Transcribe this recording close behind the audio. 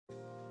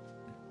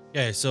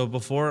Okay, so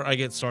before I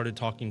get started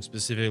talking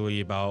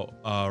specifically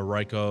about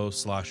Raikou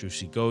slash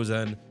Ushi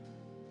Gozen,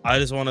 I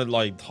just want to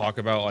like talk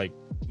about like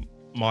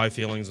my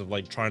feelings of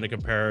like trying to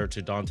compare her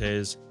to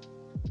Dante's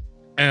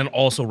and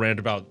also rant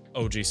about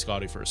OG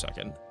Scotty for a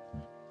second.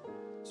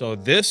 So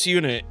this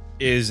unit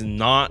is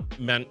not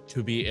meant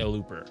to be a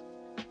looper.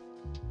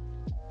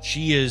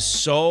 She is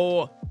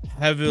so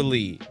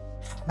heavily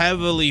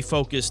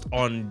focused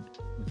on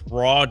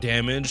raw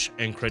damage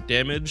and crit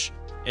damage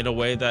in a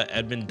way that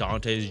Edmund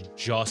Dante's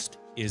just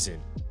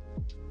isn't.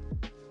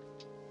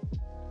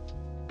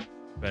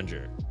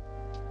 Avenger.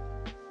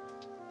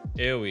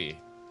 AoE.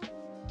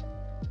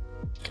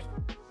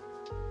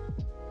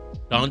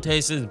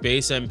 Dante's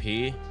base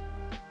MP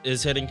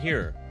is hitting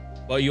here.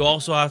 But you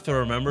also have to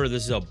remember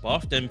this is a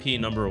buffed MP,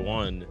 number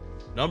one.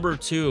 Number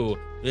two,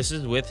 this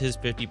is with his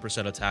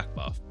 50% attack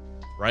buff.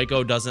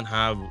 Raikou doesn't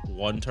have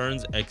one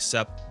turns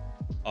except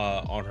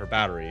on her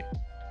battery,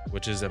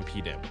 which is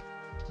MP damage.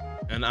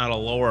 And at a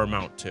lower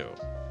amount too.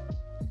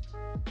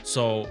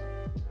 So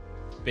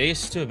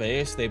base to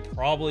base, they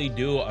probably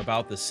do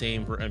about the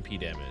same for MP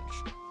damage.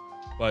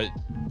 But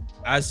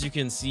as you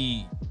can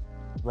see,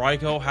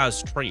 Raikou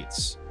has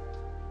traits.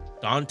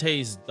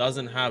 Dante's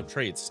doesn't have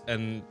traits.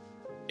 And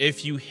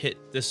if you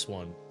hit this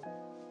one,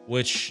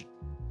 which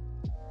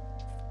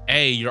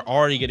A, you're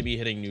already going to be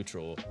hitting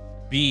neutral.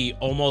 B,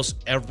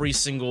 almost every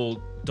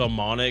single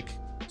demonic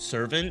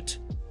servant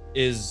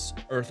is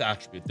earth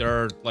attribute.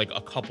 There are like a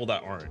couple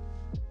that aren't.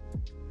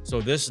 So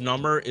this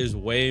number is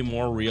way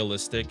more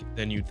realistic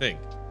than you think.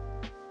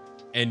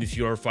 And if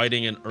you're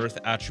fighting an earth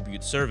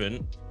attribute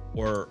servant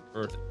or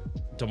earth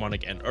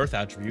demonic and earth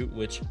attribute,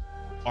 which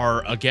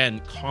are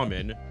again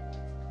common,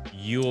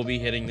 you will be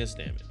hitting this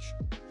damage.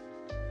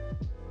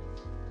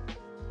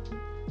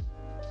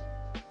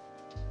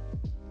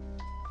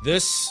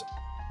 This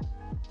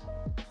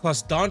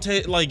plus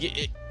Dante,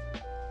 like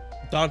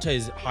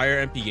Dante's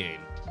higher MP gain,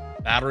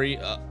 battery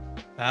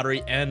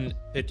and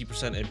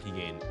 50% MP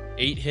gain,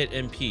 8-hit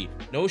MP.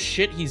 No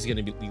shit, he's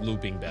gonna be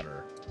looping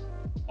better.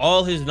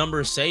 All his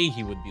numbers say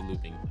he would be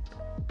looping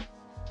better.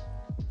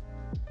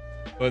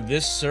 But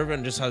this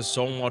servant just has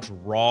so much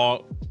raw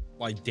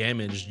like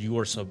damage. You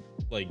are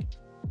like,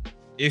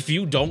 if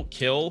you don't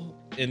kill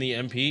in the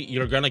MP,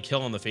 you're gonna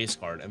kill on the face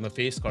card, and the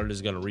face card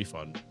is gonna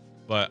refund.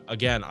 But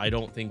again, I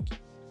don't think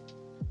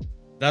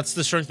that's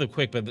the strength of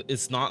Quick, but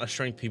it's not a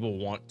strength people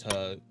want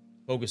to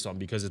focus on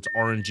because it's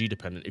RNG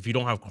dependent. If you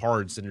don't have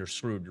cards, then you're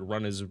screwed. Your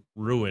run is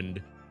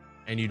ruined,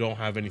 and you don't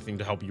have anything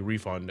to help you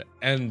refund.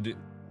 And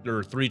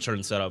your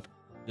 3-turn setup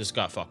just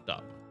got fucked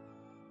up.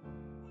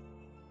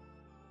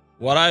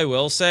 What I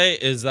will say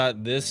is that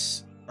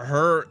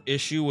her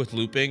issue with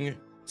looping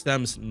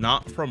stems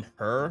not from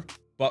her,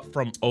 but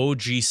from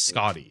OG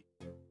Skadi.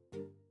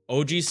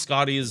 OG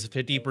Skadi's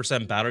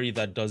 50% battery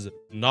that does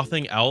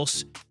nothing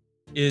else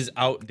is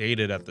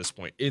outdated at this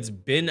point. It's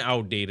been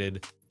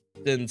outdated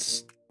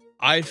since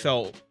I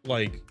felt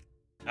like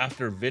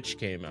after Vich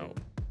came out.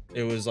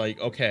 It was like,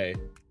 okay,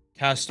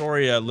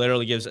 Castoria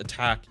literally gives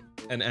attack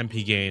and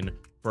MP gain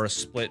for a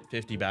split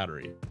 50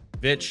 battery.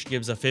 Vich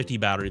gives a 50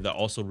 battery that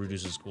also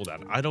reduces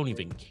cooldown. I don't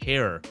even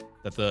care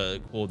that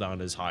the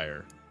cooldown is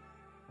higher.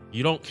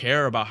 You don't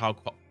care about how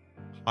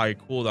high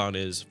cooldown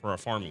is for a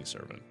farming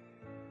servant.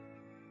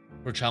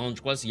 For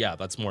challenge quests, yeah,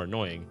 that's more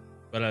annoying.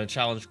 But in a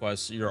challenge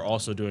quest, you're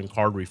also doing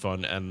card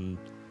refund, and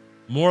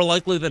more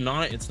likely than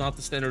not, it's not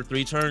the standard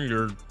 3-turn.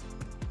 You're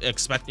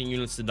expecting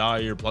units to die,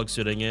 you're plug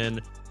suiting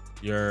in,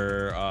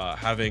 you're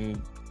having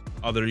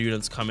other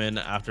units come in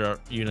after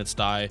units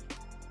die.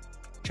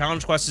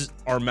 Challenge quests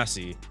are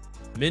messy.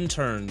 Min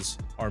turns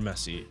are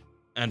messy.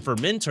 And for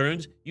min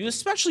turns, you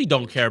especially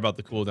don't care about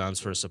the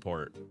cooldowns for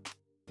support.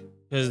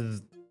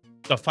 Because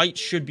the fight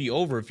should be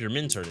over if you're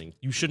min turning.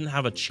 You shouldn't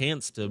have a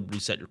chance to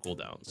reset your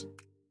cooldowns.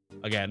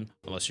 Again,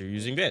 unless you're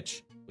using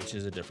Vich, which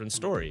is a different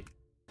story.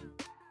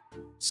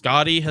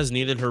 Skadi has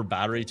needed her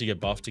battery to get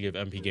buffed to give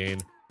MP gain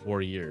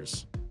for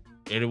years.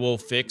 It will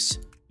fix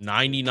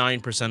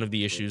 99% of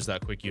the issues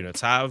that quick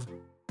units have,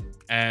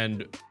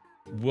 and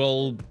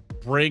will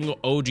bring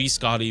OG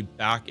Skadi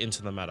back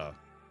into the meta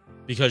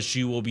because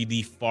she will be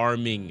the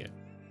farming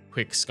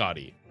quick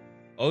Skadi.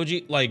 OG,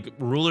 like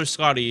ruler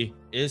Skadi,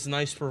 is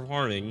nice for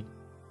farming,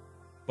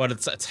 but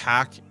it's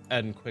attack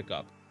and quick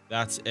up.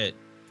 That's it.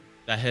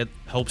 That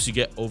helps you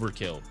get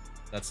overkill.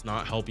 That's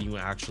not helping you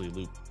actually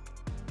loop.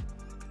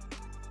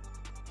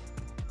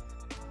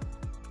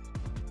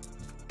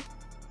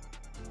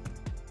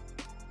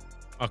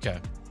 Okay,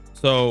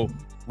 so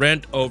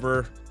rant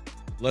over.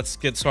 Let's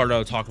get started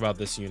to talk about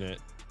this unit.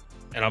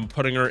 And I'm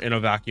putting her in a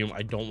vacuum.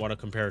 I don't want to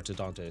compare it to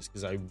Dante's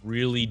because I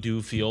really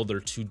do feel they're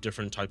two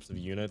different types of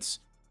units.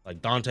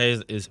 Like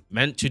Dante's is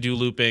meant to do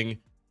looping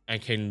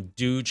and can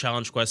do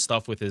challenge quest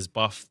stuff with his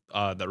buff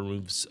that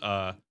removes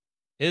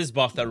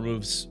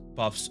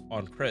buffs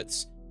on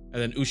crits.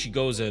 And then Ushi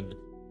Gozen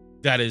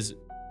that is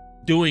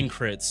doing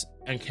crits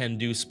and can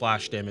do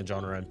splash damage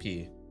on her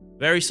MP.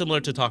 Very similar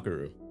to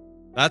Takeru.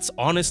 That's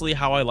honestly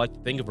how I like to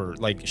think of her.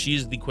 Like,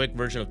 she's the quick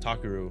version of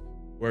Takeru,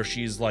 where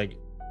she's like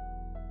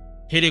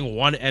hitting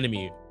one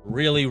enemy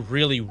really,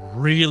 really,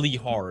 really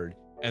hard,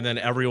 and then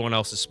everyone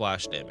else's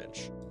splash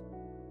damage.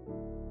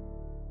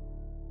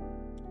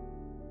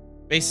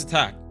 Base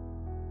attack.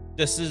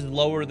 This is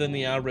lower than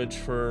the average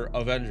for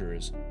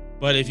Avengers,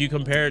 but if you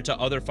compare it to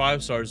other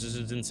 5 stars, this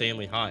is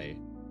insanely high.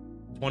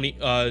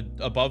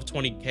 Above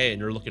 20k, and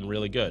you're looking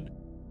really good.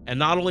 And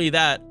not only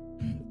that,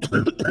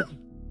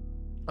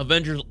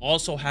 Avengers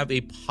also have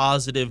a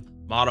positive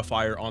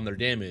modifier on their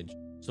damage,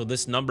 so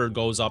this number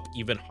goes up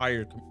even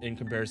higher in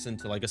comparison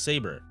to like a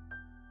Saber.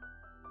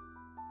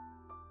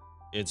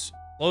 It's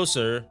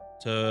closer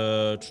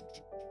to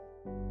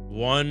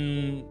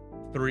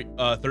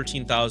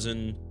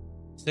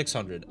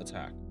 13,600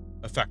 attack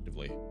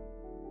effectively.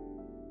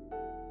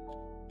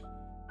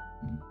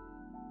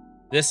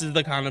 This is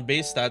the kind of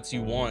base stats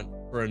you want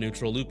for a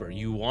neutral looper.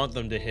 You want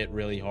them to hit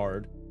really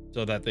hard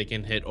so that they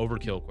can hit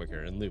overkill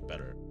quicker and loop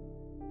better.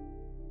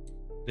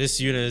 This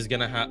unit is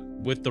gonna have,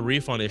 with the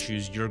refund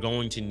issues, you're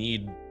going to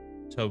need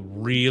to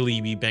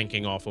really be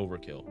banking off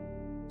overkill.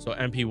 So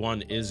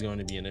MP1 is going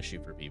to be an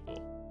issue for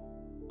people.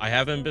 I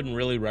haven't been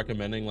really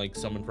recommending like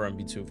summon for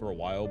MP2 for a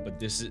while, but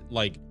this is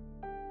like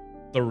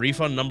the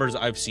refund numbers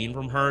I've seen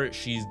from her.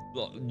 She's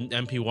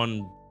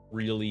MP1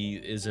 really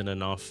isn't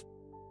enough.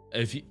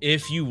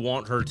 If you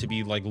want her to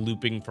be like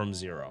looping from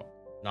 0,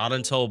 not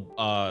until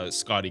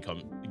Skadi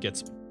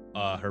gets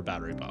her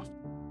battery buff.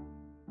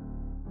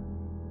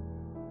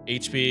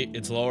 HP,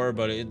 it's lower,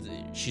 but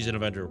she's an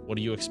Avenger. What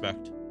do you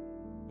expect?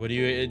 What do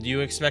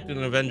you expect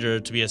an Avenger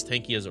to be as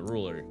tanky as a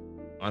ruler?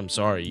 I'm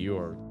sorry, you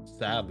are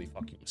sadly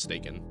fucking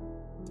mistaken.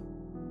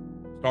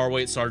 Star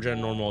weight, Sergeant,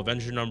 normal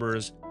Avenger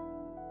numbers.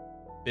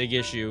 Big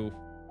issue,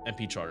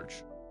 MP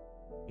charge.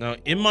 Now,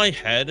 in my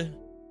head,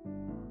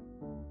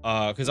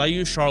 because I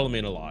use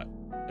Charlemagne a lot,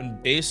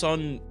 and based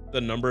on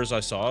the numbers I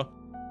saw,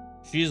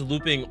 she's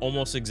looping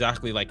almost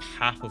exactly like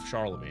half of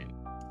Charlemagne.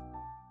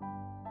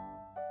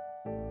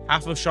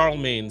 Half of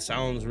Charlemagne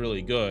sounds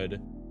really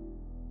good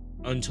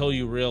until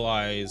you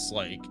realize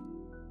like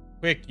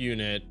quick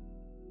unit,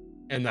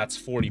 and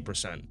that's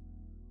 40%.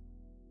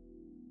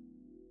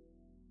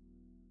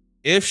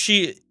 If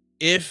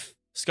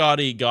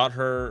Skadi got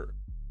her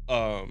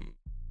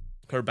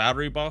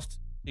battery buffed,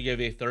 she gave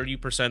a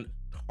 30%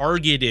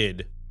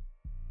 targeted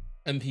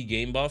MP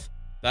game buff,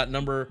 that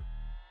number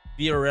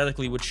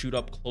theoretically would shoot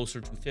up closer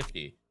to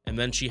 50, and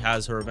then she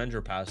has her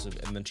Avenger passive,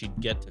 and then she'd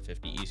get to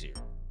 50 easier.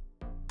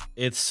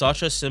 It's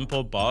such a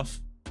simple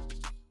buff,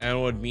 and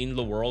it would mean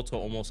the world to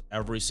almost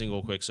every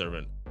single quick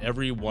servant.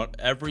 Every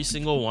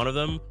single one of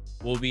them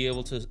will be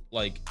able to,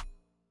 like,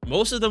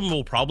 most of them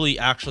will probably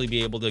actually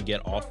be able to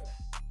get off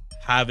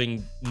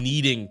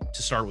needing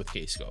to start with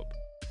K-Scope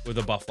with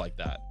a buff like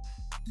that.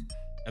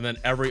 And then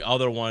every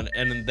other one,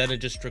 and then it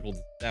just trickled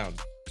down.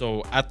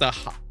 So at the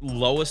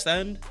lowest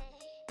end,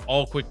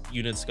 all quick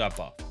units got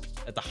buffed.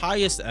 At the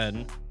highest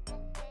end,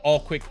 all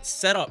quick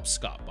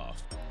setups got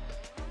buffed.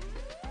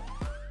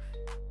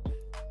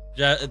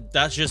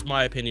 That's just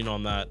my opinion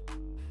on that.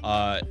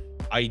 I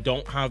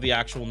don't have the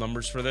actual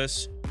numbers for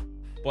this,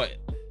 but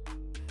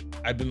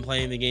I've been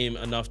playing the game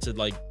enough to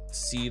like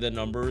see the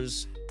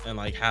numbers and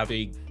like have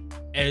a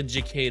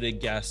educated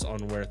guess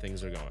on where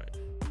things are going.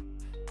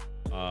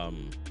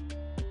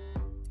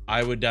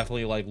 I would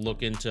definitely like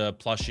look into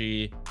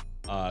Plushie,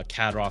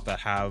 Kadroth that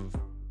have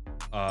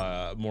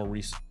not more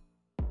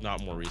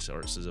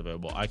resources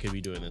available. I could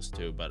be doing this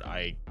too, but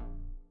I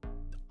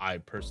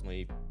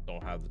personally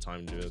don't have the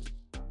time to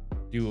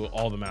do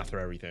all the math for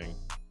everything.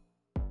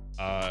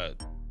 And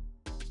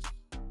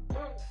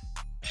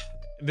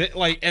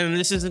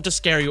this isn't to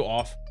scare you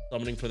off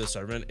summoning for the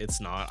servant. It's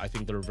not. I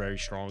think they're very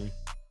strong,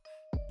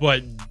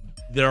 but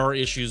there are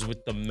issues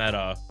with the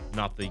meta,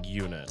 not the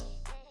unit.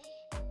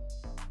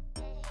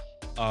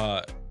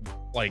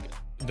 Like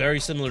very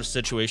similar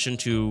situation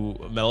to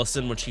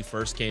Melisande when she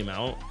first came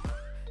out.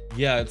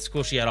 Yeah, it's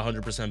cool she had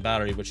 100%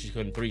 battery, but she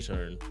couldn't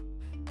 3-turn.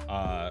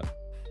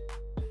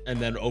 And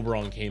then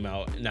Oberon came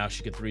out, and now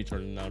she could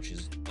 3-turn, and now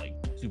she's like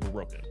super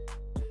broken.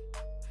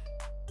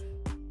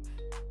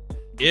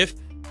 If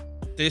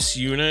this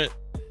unit,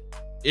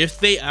 if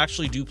they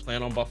actually do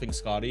plan on buffing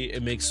Skadi,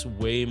 it makes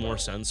way more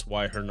sense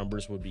why her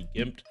numbers would be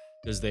gimped,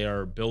 because they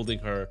are building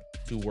her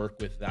to work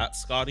with that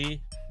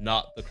Skadi,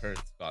 not the current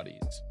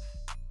Skadis.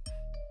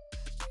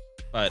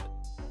 But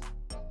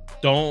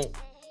don't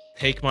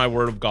take my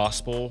word of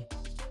gospel.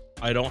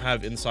 I don't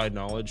have inside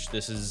knowledge.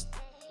 This is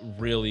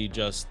really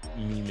just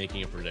me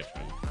making a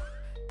prediction.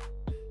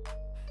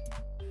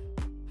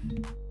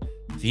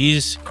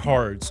 These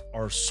cards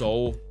are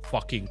so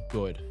fucking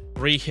good.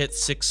 3-hit,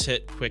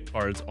 6-hit quick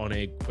cards on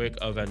a quick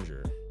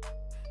Avenger.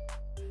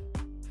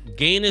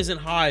 Gain isn't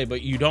high,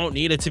 but you don't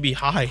need it to be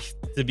high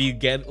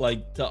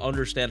to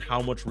understand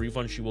how much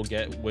refund she will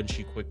get when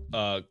she quick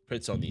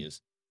crits on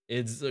these.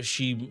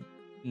 She's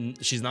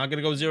not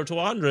gonna go 0 to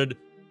 100,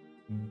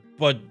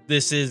 but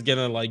this is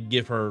gonna like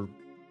give her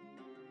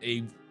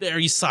a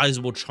very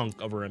sizable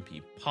chunk of her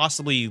MP,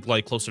 possibly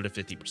like closer to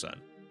 50%.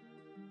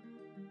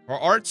 Her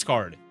arts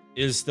card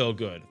is still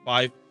good.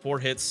 4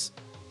 hits,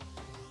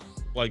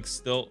 like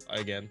still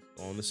again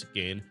bonus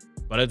gain,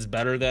 but it's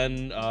better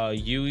than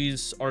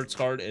Yui's arts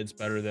card. It's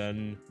better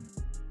than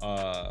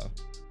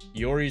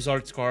Yori's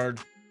arts card.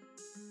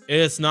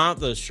 It's not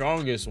the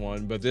strongest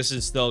one, but this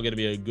is still going to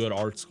be a good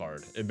arts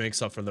card. It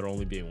makes up for there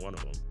only being one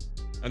of them.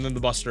 And then the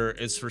Buster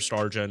is for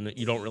Star Gen.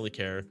 You don't really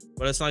care,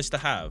 but it's nice to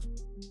have.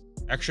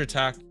 Extra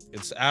attack,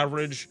 it's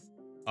average.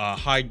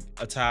 High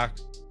attack,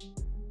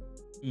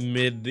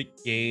 mid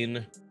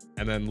gain,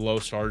 and then low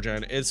Star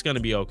Gen. It's going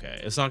to be okay.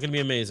 It's not going to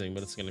be amazing,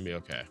 but it's going to be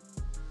okay.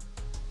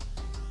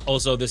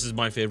 Also, this is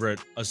my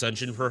favorite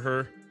Ascension for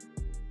her.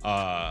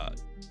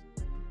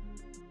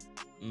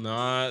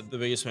 Not the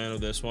biggest fan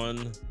of this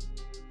one.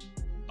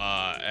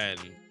 And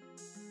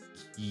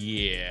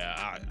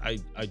yeah,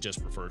 I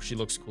just prefer, she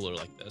looks cooler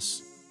like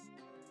this.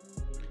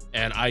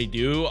 And I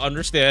do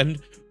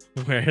understand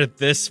where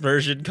this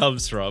version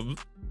comes from,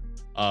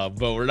 but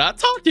we're not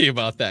talking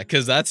about that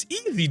because that's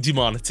easy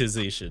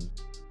demonetization.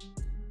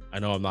 I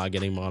know I'm not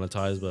getting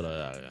monetized, but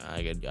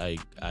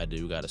I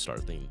do got to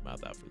start thinking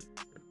about that for the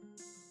future.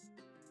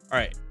 All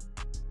right,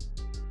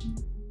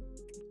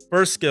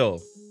 first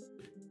skill,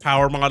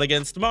 power mod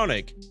against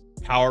demonic,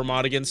 power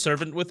mod against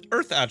servant with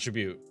earth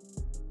attribute,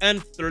 and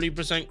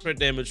 30% crit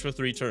damage for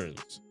 3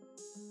 turns.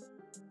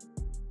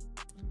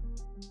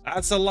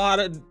 That's a lot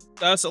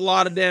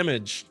of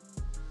damage.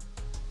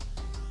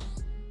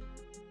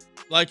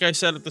 Like I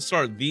said at the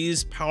start,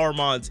 these power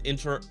mods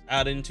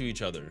add into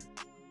each other.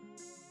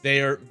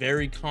 They are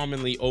very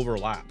commonly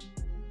overlapped.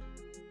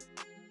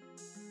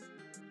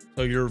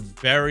 So you're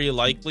very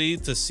likely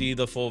to see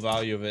the full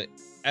value of it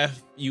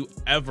if you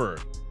ever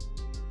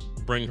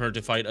bring her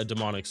to fight a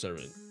demonic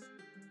servant.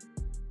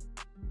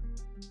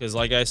 Because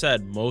like I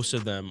said, most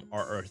of them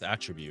are earth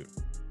attribute.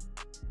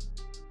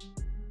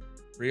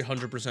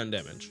 300%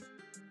 damage.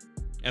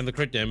 And the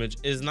crit damage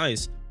is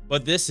nice,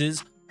 but this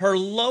is her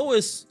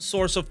lowest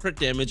source of crit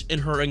damage in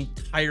her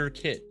entire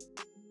kit.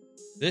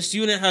 This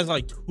unit has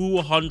like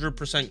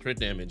 200% crit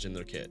damage in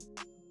their kit.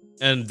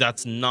 And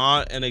that's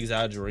not an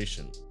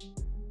exaggeration.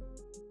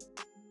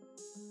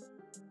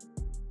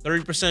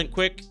 30%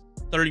 quick,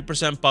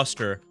 30%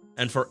 buster.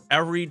 And for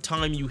every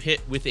time you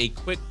hit with a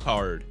quick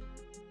card,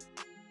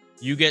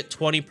 you get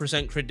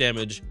 20% crit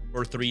damage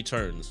for 3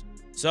 turns.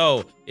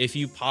 So if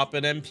you pop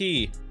an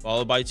MP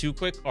followed by 2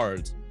 quick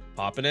cards,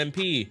 pop an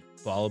MP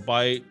followed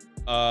by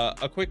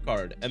a quick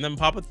card, and then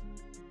pop it.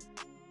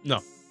 No,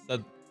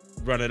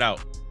 run it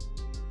out.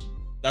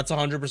 That's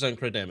 100%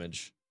 crit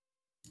damage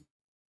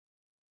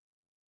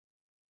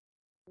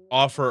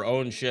off her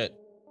own shit.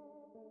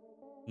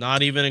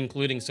 Not even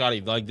including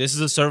Skadi. Like, this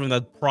is a servant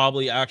that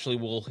probably actually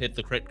will hit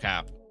the crit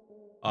cap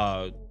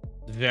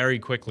very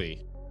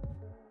quickly.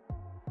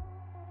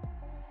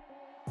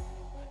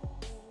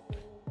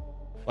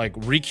 Like,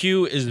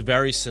 Raikou is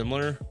very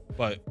similar,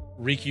 but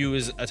Raikou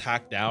is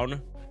attack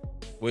down,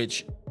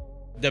 which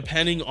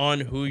depending on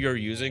who you're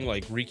using,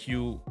 like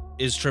Raikou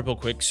is triple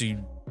quick, so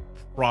you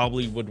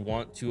probably would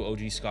want 2 OG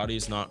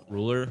Skadis, not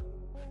ruler.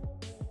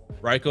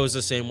 Raikou is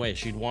the same way.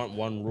 She'd want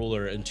 1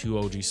 ruler and 2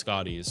 OG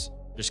Skadis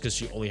just because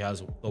she only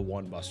has the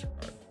 1 buster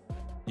card.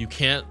 You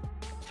can't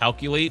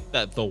calculate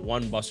that the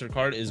 1 buster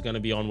card is going to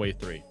be on wave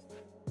 3.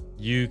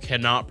 You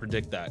cannot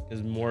predict that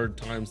because more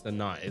times than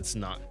not, it's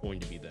not going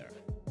to be there.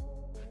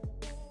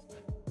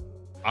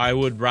 I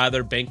would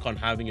rather bank on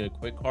having a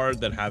quick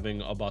card than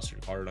having a buster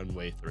card on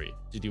wave 3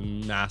 to do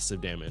massive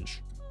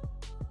damage.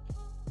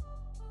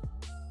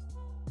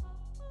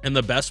 And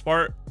the best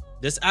part,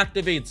 this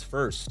activates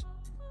first.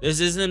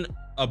 This isn't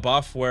a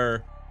buff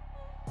where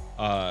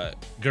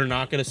you're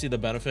not going to see the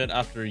benefit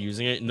after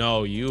using it.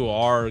 No, you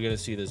are going to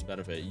see this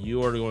benefit.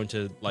 You are going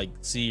to like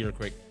see your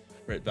quick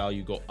crit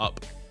value go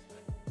up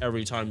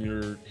every time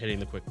you're hitting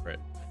the quick crit.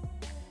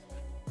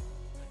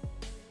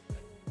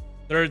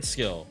 Third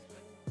skill.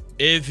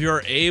 If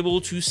you're able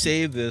to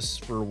save this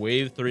for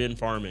wave 3 and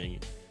farming, you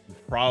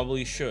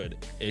probably should.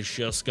 It's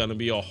just going to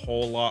be a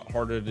whole lot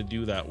harder to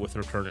do that with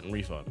her current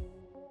refund.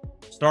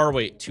 Star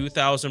weight,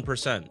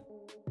 2000%.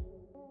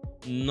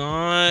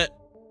 Not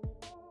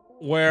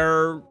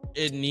where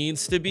it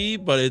needs to be,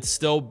 but it's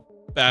still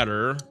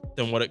better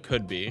than what it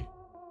could be.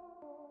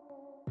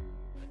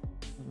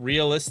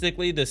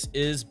 Realistically, this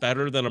is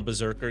better than a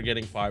Berserker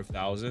getting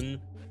 5,000,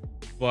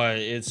 but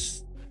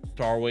it's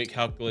star weight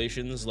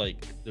calculations.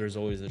 Like, there's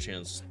always a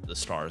chance the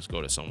stars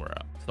go to someone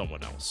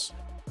else.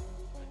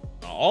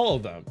 Not all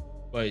of them,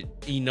 but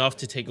enough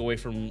to take away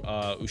from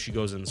Ushi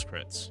Gozen's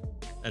crits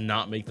and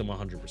not make them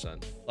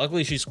 100%.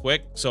 Luckily, she's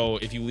quick, so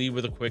if you leave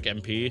with a quick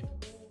MP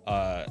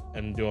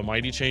and do a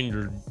mighty chain,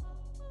 your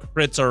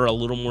crits are a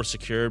little more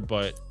secure,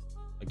 but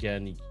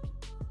again, you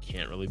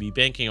can't really be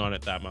banking on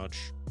it that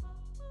much.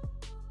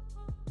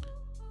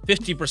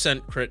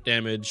 50% crit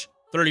damage,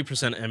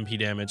 30% MP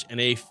damage, and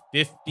a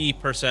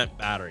 50%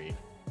 battery.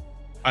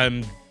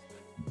 I'm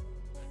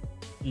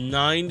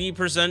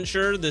 90%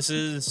 sure this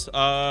is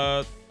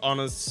on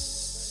a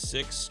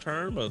 6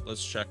 turn, but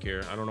let's check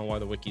here. I don't know why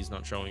the wiki's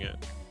not showing it.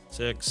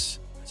 6,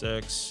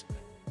 6,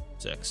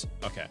 6.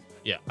 Okay,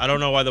 yeah, I don't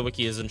know why the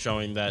wiki isn't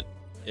showing that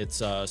it's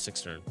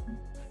 6 turn.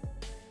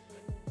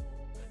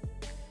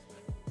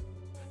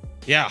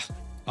 Yeah.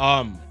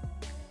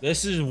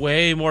 This is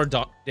way more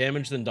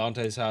damage than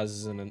Dante's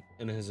has in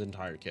his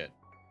entire kit.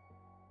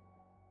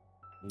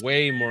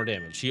 Way more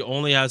damage. He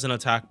only has an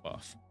attack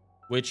buff,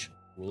 which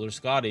Ruler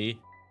Skadi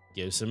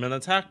gives him an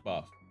attack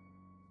buff.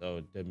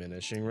 So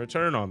diminishing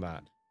return on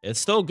that. It's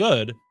still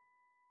good,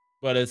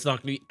 but it's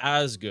not going to be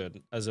as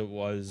good as it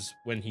was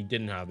when he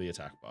didn't have the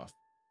attack buff.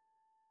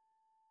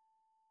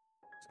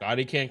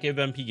 Skadi can't give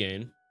MP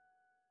gain.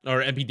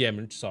 Or MP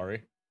damage,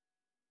 sorry.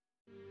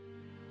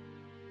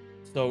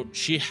 So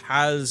she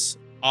has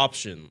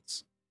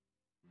options.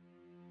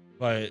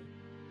 But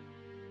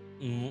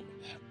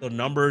the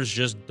numbers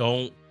just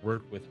don't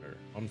work with her,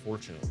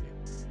 unfortunately.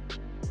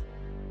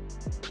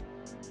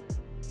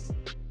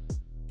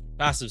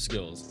 Passive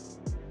skills.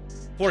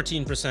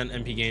 14%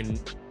 MP gain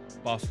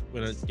buff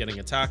when getting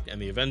attacked, and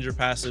the Avenger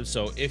passive.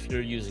 So if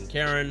you're using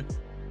Karen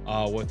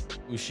with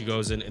Ushi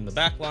Gozen in the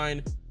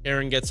backline,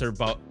 Karen gets her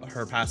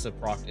passive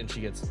proc and she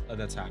gets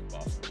an attack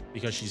buff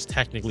because she's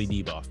technically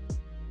debuffed.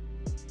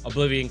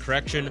 Oblivion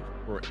Correction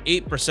for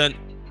 8%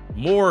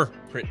 more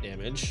crit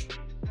damage.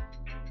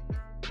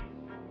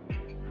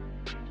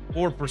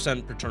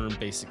 4% per turn,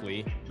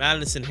 basically.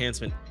 Madness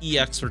Enhancement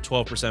EX for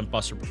 12%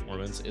 buster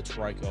performance. It's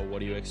Raikou. What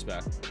do you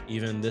expect?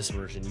 Even this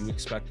version, you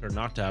expect her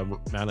not to have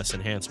Madness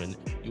Enhancement.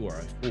 You are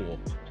a fool.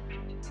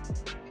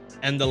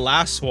 And the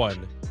last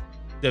one,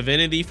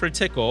 Divinity for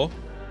Tickle,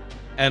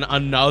 and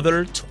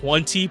another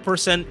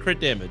 20% crit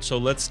damage. So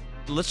let's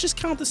just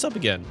count this up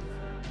again.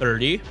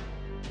 30,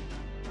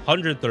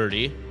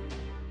 130.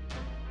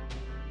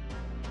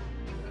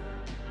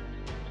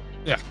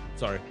 Yeah,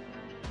 sorry.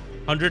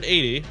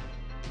 180.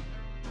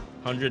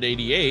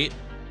 188,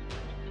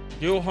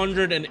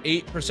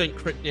 208%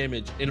 crit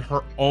damage in her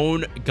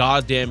own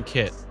goddamn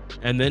kit,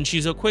 and then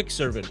she's a quick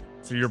servant,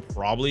 so you're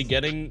probably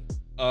getting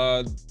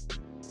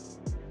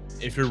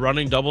if you're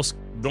running normal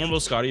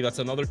Skadi, that's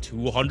another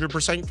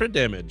 200% crit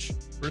damage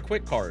for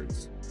quick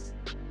cards.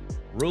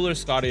 Ruler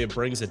Skadi, it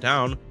brings it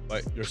down,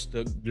 but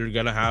you're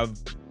gonna have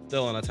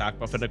still an attack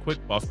buff and a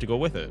quick buff to go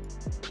with it.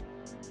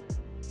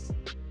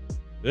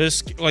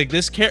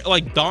 Dante's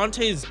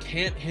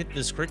can't hit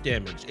this crit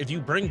damage. If you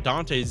bring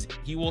Dante's,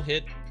 he will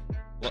hit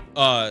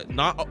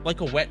not like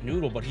a wet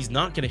noodle, but he's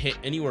not gonna hit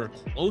anywhere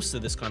close to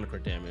this kind of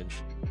crit damage.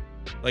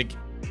 Like,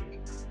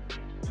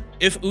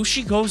 if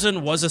Ushi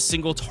Gozen was a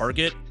single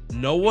target,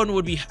 no one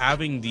would be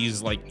having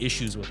these like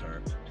issues with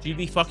her. She'd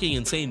be fucking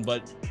insane,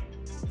 but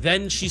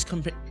then she's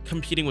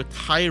competing with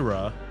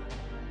Tyra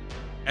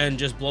and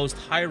just blows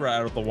Tyra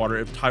out of the water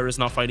if Tyra's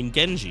not fighting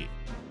Genji.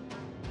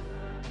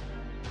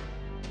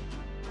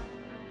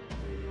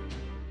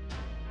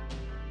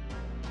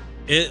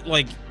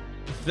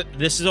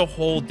 This is a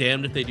whole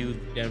damned if they do,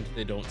 damned if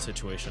they don't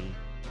situation.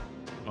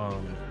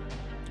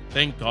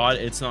 Thank God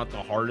it's not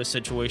the hardest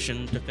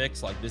situation to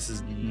fix. Like, this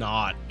is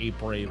not a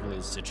Brave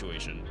Liz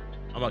situation.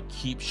 I'm gonna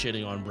keep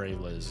shitting on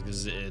Brave Liz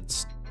because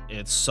it's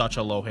such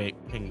a low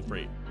hanging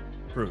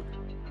fruit.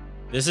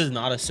 This is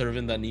not a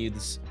servant that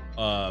needs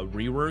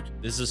rework.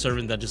 This is a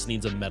servant that just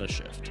needs a meta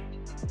shift.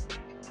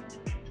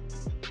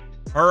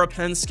 Her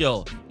pen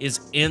skill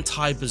is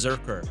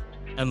anti-berserker,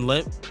 and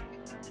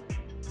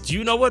do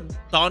you know what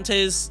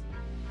Dante's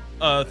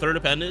third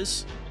append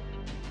is?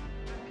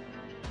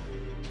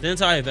 It's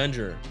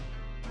anti-Avenger.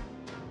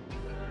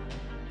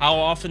 How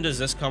often does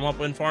this come up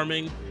when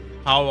farming?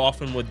 How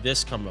often would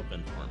this come up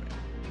in farming?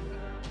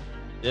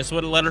 This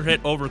would let her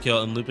hit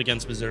overkill and loop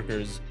against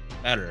berserkers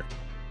better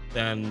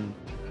than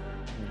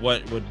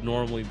what would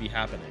normally be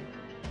happening.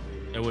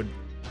 It would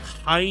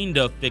kind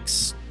of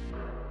fix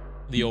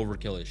the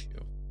overkill issue.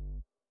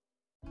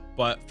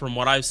 But from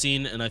what I've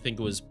seen, and I think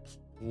it was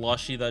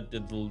Lushy that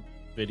did the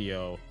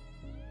video,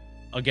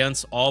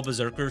 against all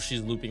berserkers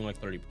she's looping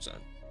like 30%.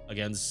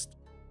 Against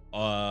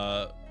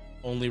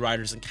only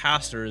riders and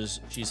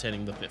casters she's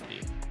hitting the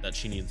 50 that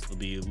she needs to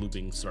be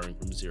looping starting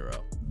from 0,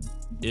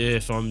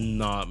 if I'm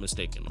not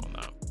mistaken on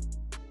that.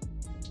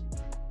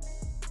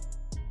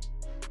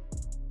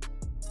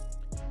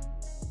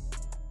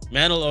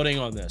 Mana loading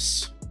on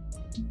this,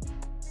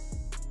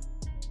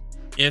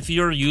 if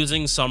you're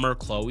using Summer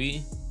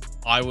Chloe,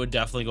 I would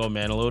definitely go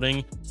mana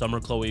loading.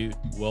 Summer Chloe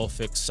will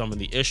fix some of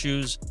the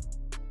issues,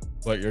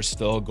 but you're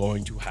still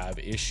going to have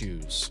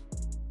issues.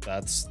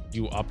 That's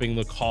you upping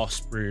the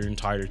cost for your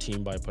entire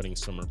team by putting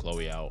Summer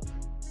Chloe out.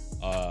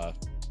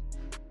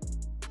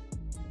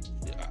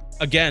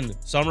 Again,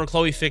 Summer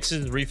Chloe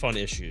fixes refund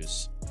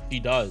issues.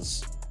 She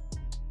does.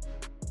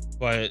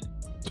 But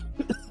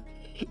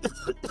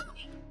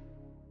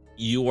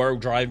you are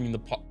driving the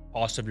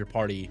cost of your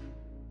party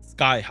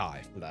sky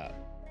high for that.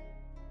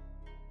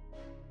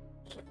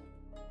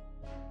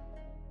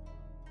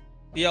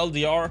 The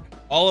LDR,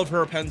 all of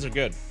her pens are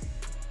good.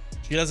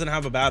 She doesn't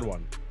have a bad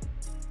one.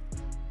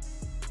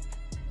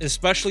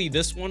 Especially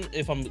this one,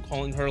 if I'm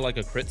calling her like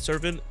a crit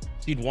servant,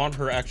 she'd want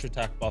her extra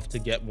attack buff to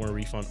get more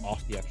refund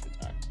off the extra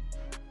attack.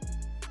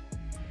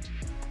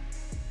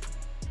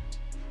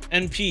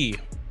 NP.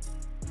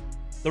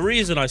 The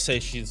reason I say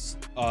she's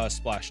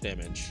splash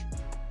damage.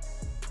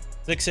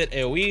 6-hit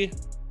AoE,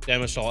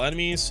 damage to all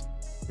enemies,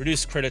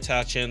 Reduce crit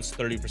attack chance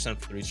 30%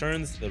 for 3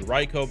 turns. The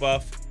Raikou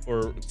buff,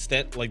 or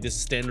like this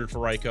is standard for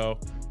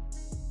Raikou.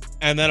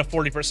 And then a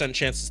 40%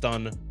 chance to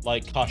stun,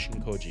 like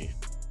Kashin Koji.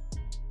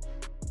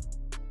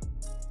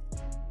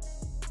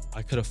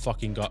 I could have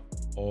fucking got...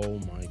 Oh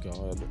my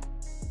god.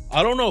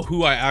 I don't know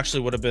who I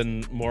actually would have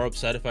been more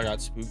upset if I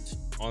got spooked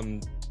on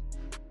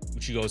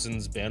Ushi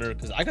Gozen's banner,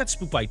 because I got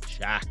spooked by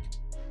Jack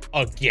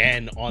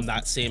again on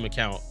that same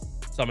account,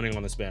 summoning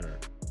on this banner.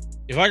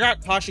 If I got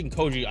Kashin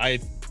Koji, I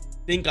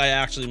think I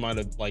actually might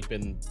have like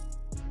been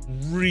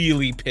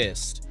really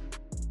pissed,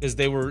 because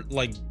they were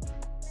like,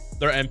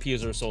 their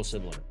MPs are so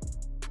similar.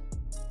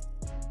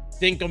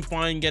 Think I'm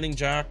fine getting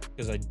Jack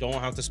because I don't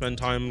have to spend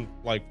time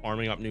like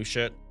farming up new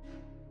shit.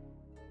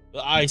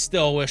 But I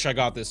still wish I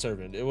got this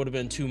servant. It would have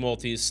been 2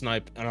 multis,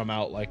 snipe, and I'm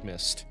out like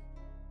mist.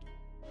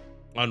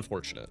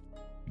 Unfortunate.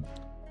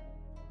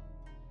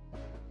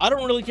 I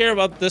don't really care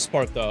about this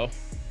part though.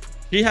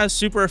 She has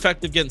super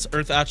effective against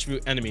earth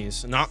attribute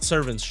enemies, not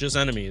servants, just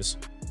enemies.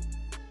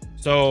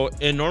 So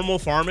in normal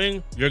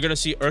farming, you're gonna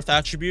see earth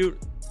attribute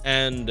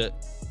and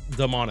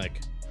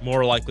demonic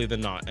more likely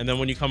than not. And then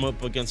when you come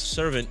up against a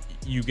servant,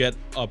 you get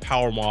a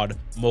power mod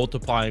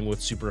multiplying with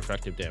super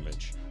effective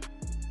damage.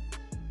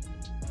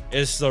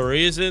 It's the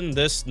reason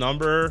this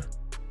number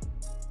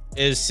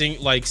is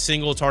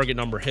single target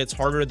number, hits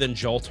harder than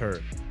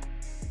Jolter.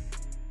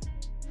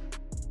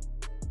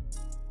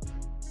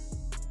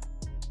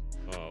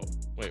 Oh,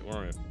 wait, where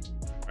am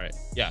I? All right,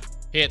 yeah,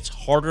 hits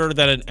harder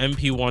than an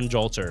MP1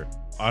 Jolter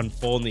on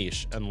full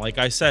niche. And like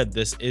I said,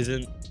 this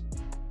isn't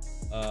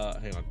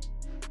hang on,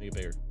 make it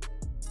bigger.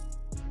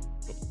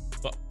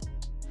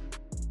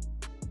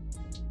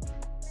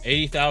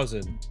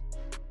 80,000.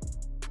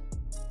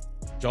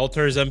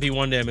 Jolter's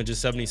MP1 damage is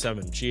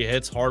 77. She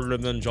hits harder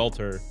than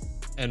Jolter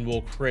and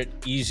will crit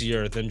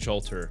easier than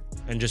Jolter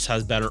and just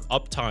has better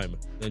uptime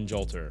than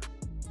Jolter.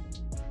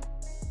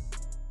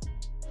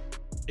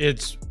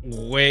 It's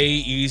way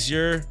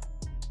easier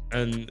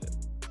and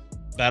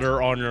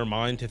better on your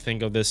mind to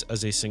think of this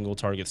as a single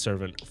target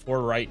servant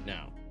for right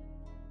now.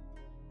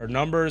 Her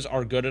numbers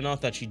are good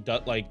enough that she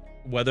does, like,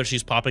 whether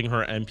she's popping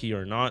her MP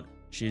or not,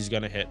 she's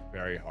gonna hit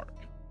very hard.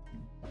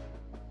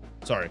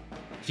 Sorry,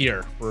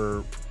 here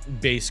for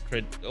base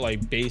crit,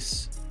 like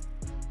base.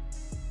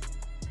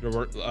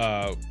 Sorry,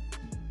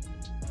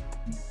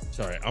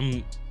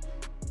 I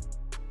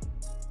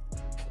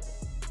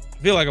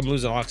feel like I'm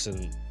losing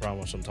oxygen for how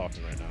much I'm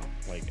talking right now.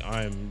 Like,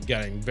 I'm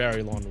getting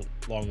very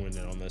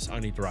long-winded on this. I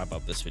need to wrap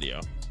up this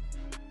video.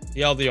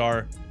 The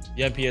LDR,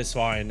 the MP is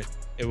fine.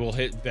 It will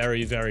hit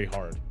very, very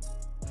hard.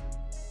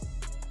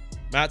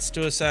 Mats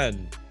to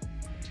ascend.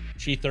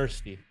 She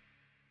thirsty.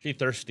 She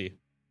thirsty.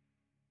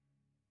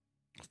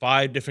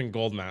 5 different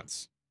gold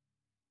mats.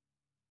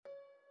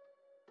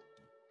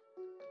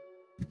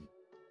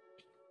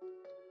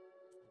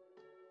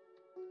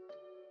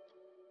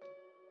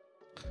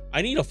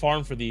 I need a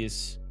farm for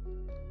these,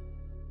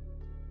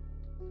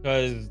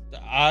 because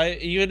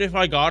even if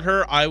I got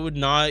her, I would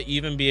not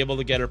even be able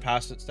to get her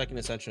past second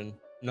ascension.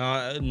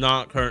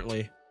 Not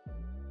currently.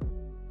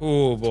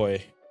 Oh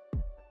boy.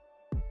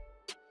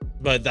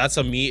 But that's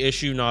a me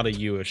issue, not a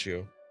you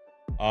issue.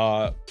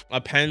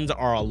 Appends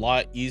are a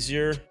lot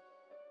easier,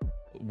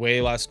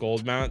 way less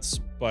gold mats,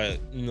 but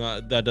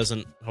that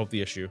doesn't help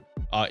the issue.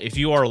 If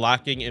you are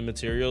lacking in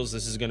materials,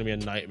 this is going to be a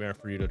nightmare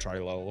for you to try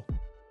level.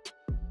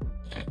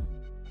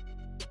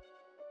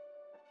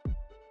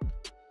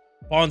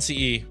 Fawn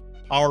CE,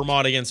 power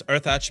mod against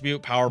earth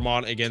attribute, power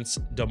mod against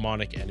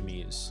demonic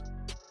enemies.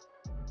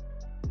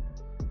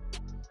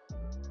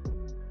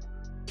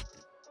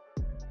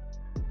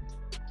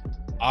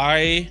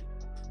 I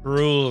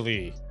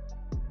truly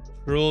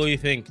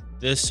think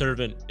this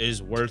servant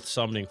is worth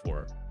summoning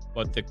for,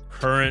 but the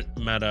current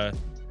meta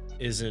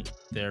isn't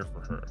there for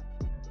her.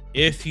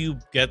 If you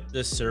get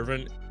this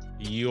servant,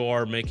 you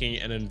are making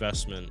an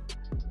investment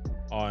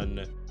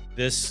on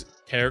this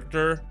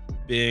character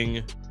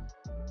being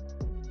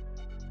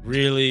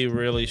really,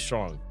 really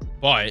strong.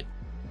 But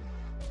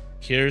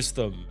here's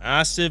the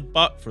massive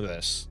but for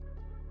this.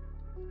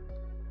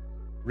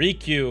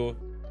 Raikou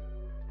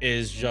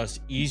is just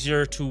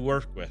easier to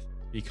work with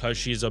because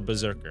she's a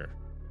berserker.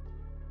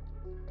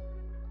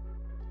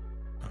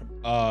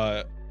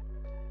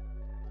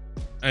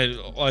 And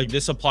like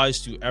this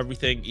applies to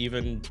everything,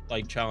 even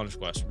like challenge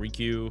quests.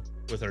 Raikou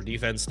with her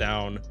defense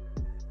down,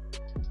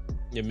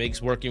 it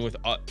makes working with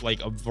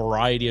like a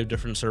variety of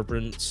different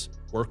serpents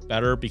work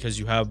better because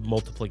you have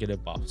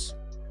multiplicative buffs.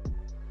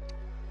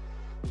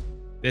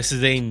 This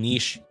is a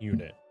niche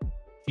unit.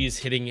 She's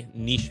hitting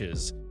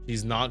niches.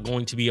 She's not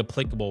going to be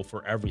applicable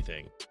for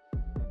everything.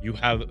 You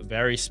have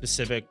very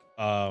specific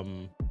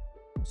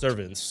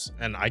servants,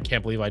 and I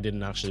can't believe I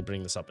didn't actually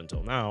bring this up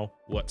until now.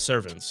 What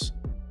servants?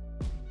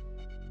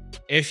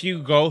 If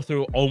you go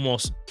through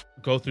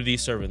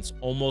these servants,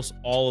 almost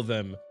all of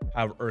them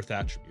have earth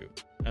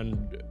attribute.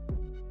 And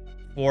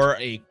for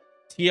a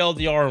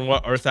TLDR and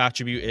what earth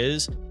attribute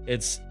is,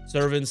 it's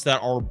servants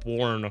that are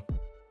born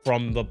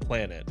from the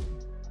planet,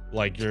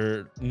 like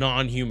your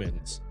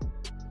non-humans.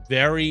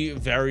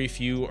 very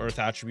few Earth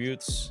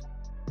attributes,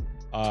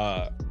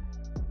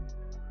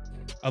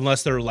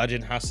 unless their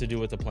legend has to do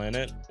with the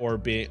planet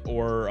or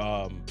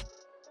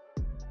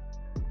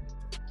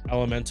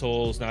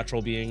elementals,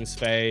 natural beings,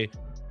 fae,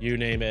 you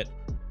name it.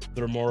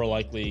 They're more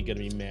likely going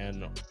to be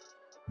man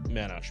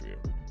attribute.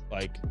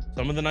 Like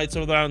some of the Knights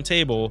of the Round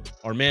Table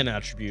are man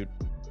attribute,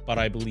 but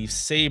I believe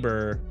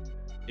Saber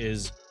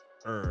is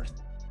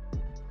Earth.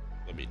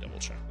 Let me double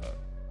check that.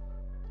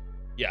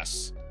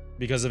 Yes,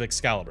 because of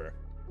Excalibur.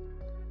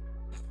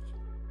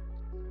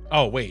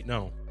 Oh wait,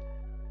 no.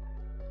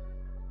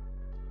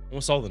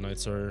 Almost all the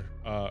Knights are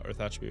Earth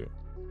attribute.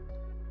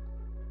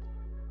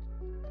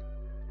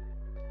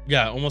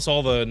 Yeah, almost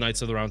all the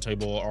Knights of the Round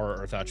Table are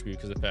Earth attribute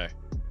because of fae.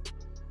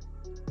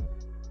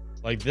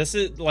 Like this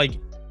is like,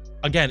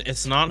 again,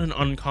 it's not an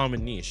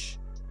uncommon niche.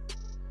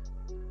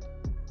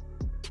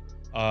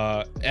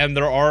 And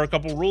there are a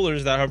couple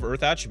rulers that have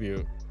Earth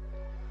attribute.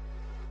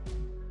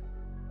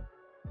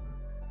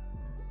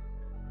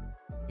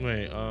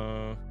 Wait,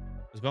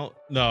 is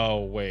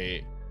no,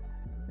 wait.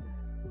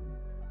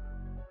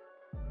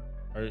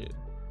 Are you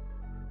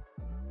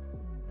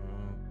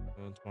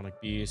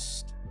demonic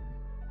beast,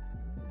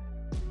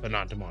 but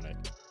not demonic.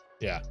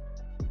 Yeah.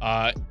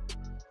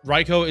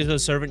 Raikou is a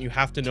servant. You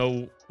have to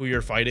know who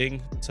you're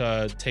fighting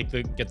to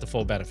get the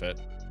full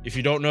benefit. If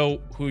you don't know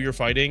who you're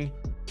fighting,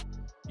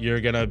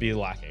 you're gonna be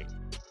lacking.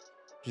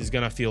 She's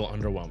gonna feel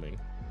underwhelming.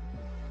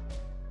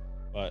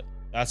 But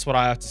that's what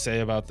I have to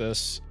say about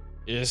this.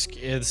 This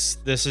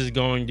is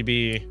going to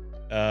be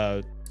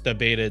a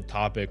debated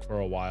topic for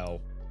a while,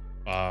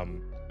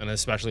 and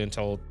especially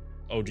until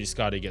OG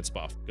Skadi gets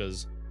buffed,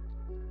 because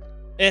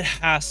it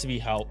has to be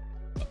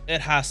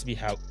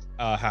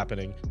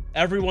happening.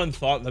 Everyone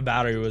thought the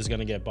battery was going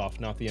to get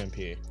buffed, not the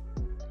MP.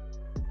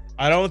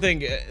 I don't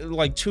think,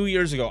 like 2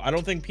 years ago, I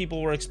don't think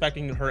people were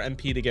expecting her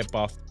MP to get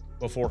buffed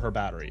before her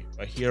battery,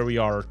 but here we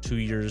are 2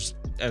 years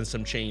and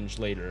some change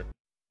later,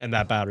 and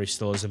that battery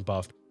still isn't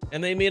buffed.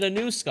 And they made a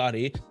new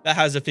Skadi that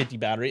has a 50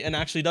 battery and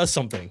actually does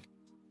something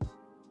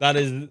that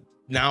is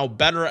now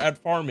better at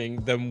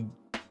farming than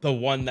the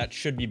one that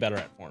should be better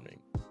at farming.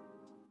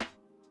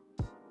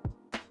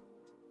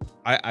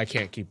 I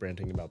can't keep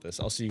ranting about this.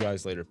 I'll see you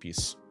guys later.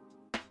 Peace.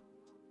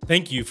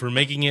 Thank you for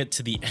making it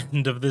to the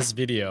end of this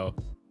video.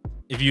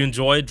 If you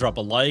enjoyed, drop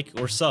a like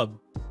or sub.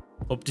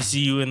 Hope to see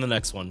you in the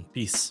next one.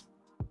 Peace.